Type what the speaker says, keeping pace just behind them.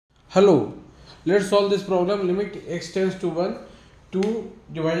Hello, let's solve this problem. Limit x tends to 1, 2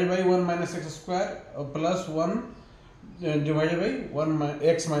 divided by 1 minus x square plus 1 divided by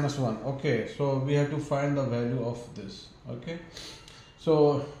x minus 1. Okay, so we have to find the value of this. Okay,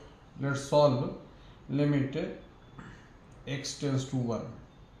 so let's solve limit x tends to 1.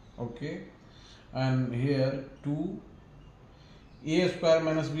 Okay, and here 2 a square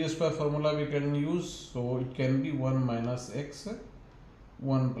minus b square formula we can use, so it can be 1 minus x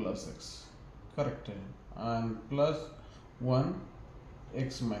 1 plus x, correct, and plus 1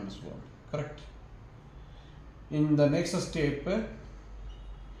 x minus 1, correct. In the next step,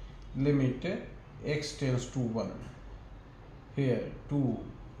 limit x tends to 1. Here 2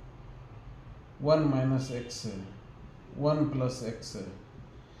 1 minus x 1 plus x,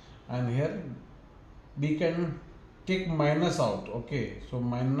 and here we can take minus out. Okay, so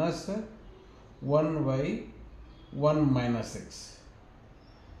minus 1 by 1 minus x,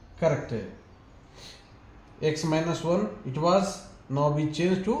 correct. X minus 1 it was, now we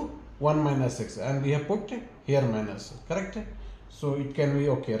change to 1 minus x and we have put here minus, correct. So it can be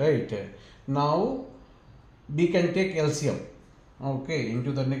okay, right? Now we can take LCM. Okay,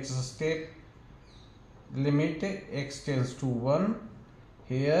 into the next step, limit x tends to 1.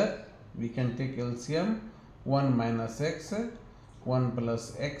 Here we can take LCM. 1 minus x 1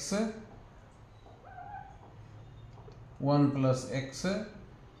 plus x 1 plus x,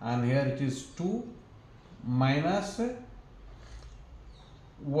 and here it is 2 minus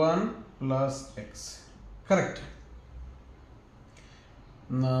 1 plus x, correct.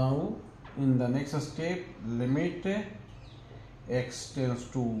 Now in the next step, limit x tends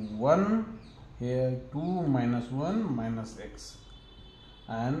to 1. Here 2 minus 1 minus x,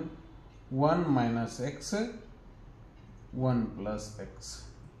 and 1 minus x 1 plus x,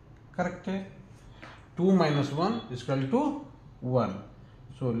 correct. 2 minus 1 is equal to 1.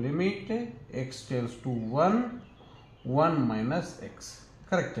 So limit x tends to 1 1 minus x,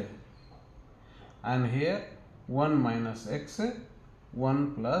 correct, and here 1 minus x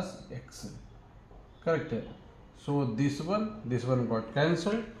 1 plus x, correct. So this one got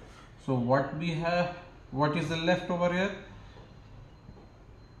cancelled. So what we have, what is the left over here?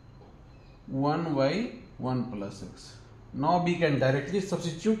 1 by 1 plus x. Now we can directly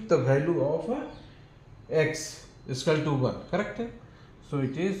substitute the value of x is equal to 1, correct. So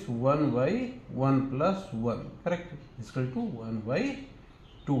it is 1 by 1 plus 1, correct, is equal to 1 by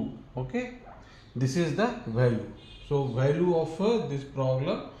 2. Okay, this is the value. So value of this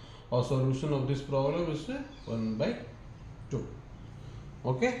problem or solution of this problem is 1 by 2.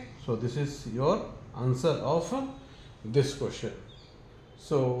 Okay, so this is your answer of this question.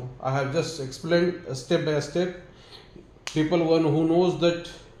 So I have just explained step by step. People who knows that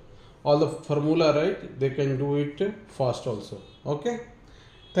all the formula, right, they can do it fast also. Okay,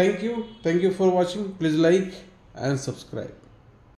 thank you for watching. Please like and subscribe.